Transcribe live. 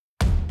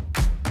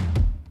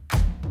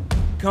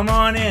Come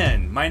on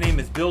in. My name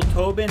is Bill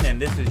Tobin, and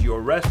this is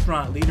your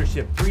Restaurant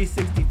Leadership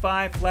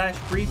 365 Flash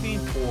Briefing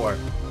for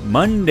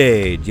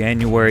Monday,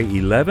 January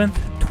 11th,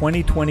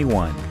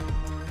 2021.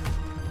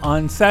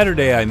 On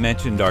Saturday, I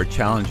mentioned our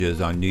challenges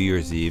on New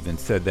Year's Eve and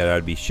said that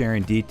I'd be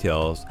sharing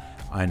details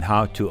on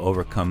how to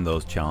overcome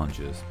those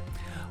challenges.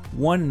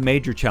 One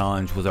major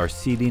challenge was our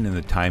seating and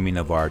the timing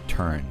of our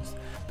turns.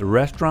 The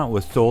restaurant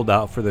was sold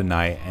out for the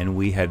night, and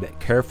we had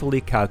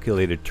carefully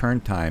calculated turn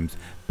times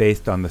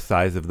based on the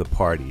size of the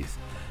parties.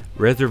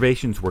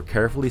 Reservations were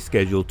carefully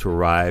scheduled to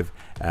arrive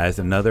as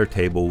another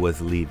table was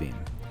leaving.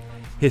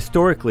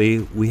 Historically,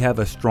 we have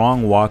a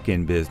strong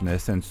walk-in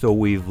business, and so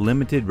we've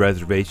limited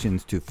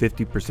reservations to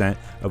 50%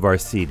 of our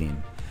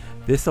seating.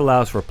 This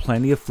allows for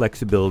plenty of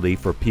flexibility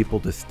for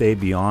people to stay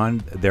beyond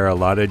their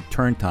allotted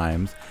turn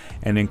times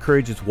and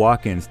encourages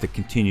walk-ins to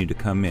continue to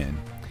come in.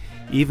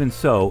 Even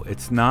so,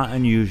 it's not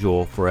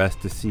unusual for us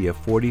to see a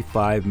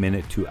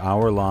 45-minute to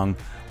hour-long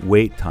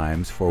wait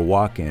times for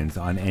walk-ins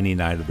on any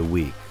night of the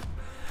week.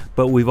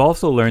 But we've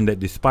also learned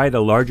that despite a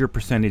larger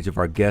percentage of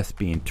our guests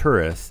being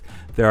tourists,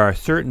 there are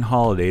certain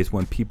holidays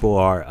when people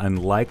are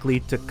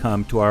unlikely to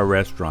come to our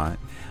restaurant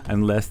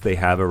unless they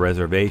have a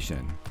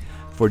reservation.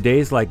 For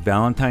days like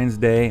Valentine's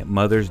Day,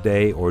 Mother's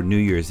Day, or New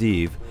Year's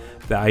Eve,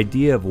 the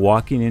idea of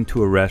walking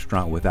into a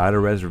restaurant without a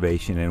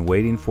reservation and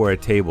waiting for a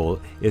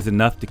table is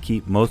enough to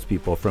keep most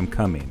people from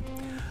coming.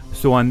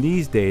 So on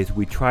these days,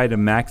 we try to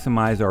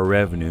maximize our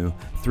revenue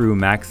through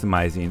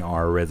maximizing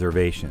our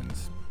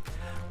reservations.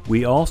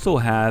 We also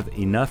have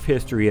enough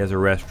history as a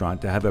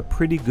restaurant to have a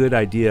pretty good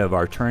idea of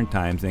our turn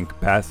times and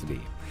capacity.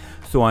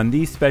 So on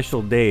these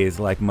special days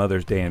like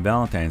Mother's Day and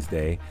Valentine's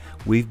Day,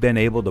 we've been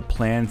able to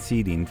plan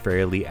seating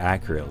fairly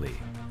accurately.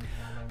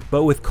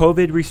 But with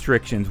COVID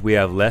restrictions, we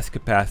have less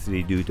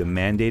capacity due to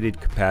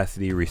mandated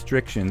capacity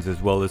restrictions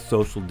as well as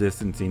social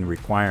distancing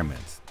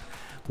requirements.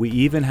 We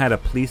even had a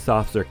police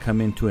officer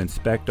come in to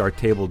inspect our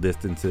table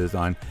distances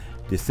on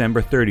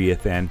December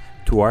 30th, and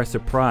to our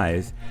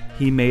surprise,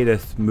 he made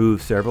us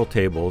move several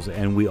tables,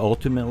 and we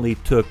ultimately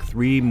took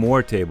 3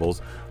 more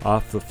tables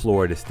off the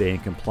floor to stay in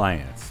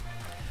compliance.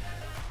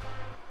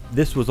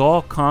 This was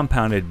all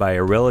compounded by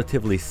a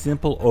relatively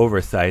simple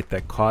oversight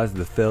that caused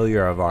the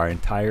failure of our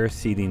entire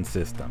seating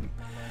system.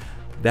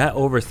 That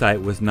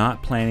oversight was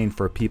not planning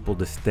for people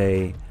to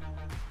stay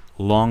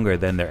longer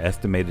than their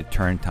estimated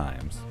turn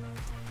times.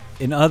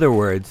 In other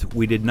words,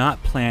 we did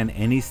not plan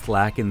any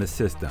slack in the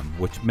system,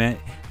 which meant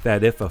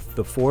that if the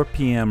 4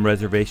 p.m.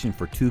 reservation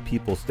for 2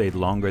 people stayed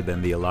longer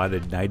than the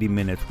allotted 90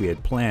 minutes we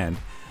had planned,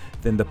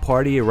 then the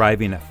party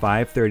arriving at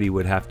 5:30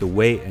 would have to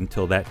wait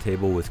until that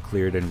table was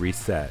cleared and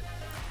reset.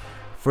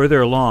 Further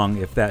along,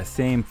 if that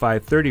same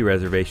 5:30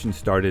 reservation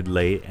started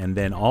late and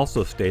then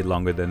also stayed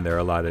longer than their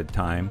allotted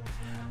time,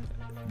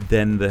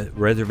 then the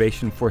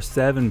reservation for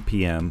 7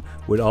 p.m.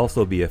 would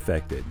also be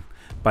affected.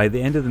 By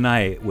the end of the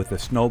night, with the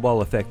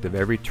snowball effect of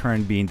every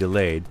turn being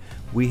delayed,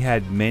 we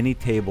had many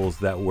tables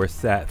that were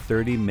sat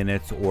 30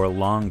 minutes or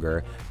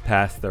longer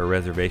past their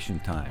reservation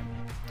time.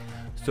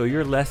 So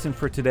your lesson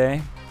for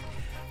today?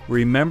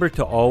 Remember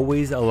to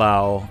always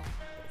allow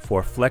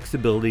for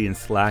flexibility and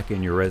slack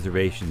in your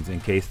reservations in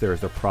case there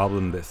is a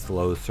problem that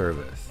slows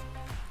service.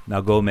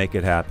 Now go make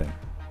it happen.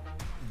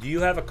 Do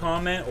you have a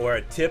comment or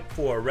a tip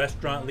for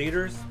restaurant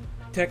leaders?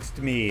 Text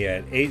me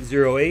at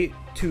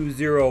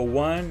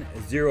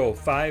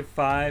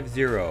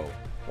 808-201-0550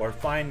 or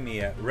find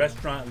me at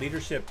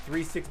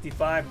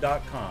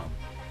restaurantleadership365.com.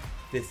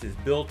 This is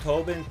Bill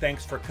Tobin.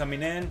 Thanks for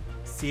coming in.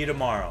 See you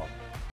tomorrow.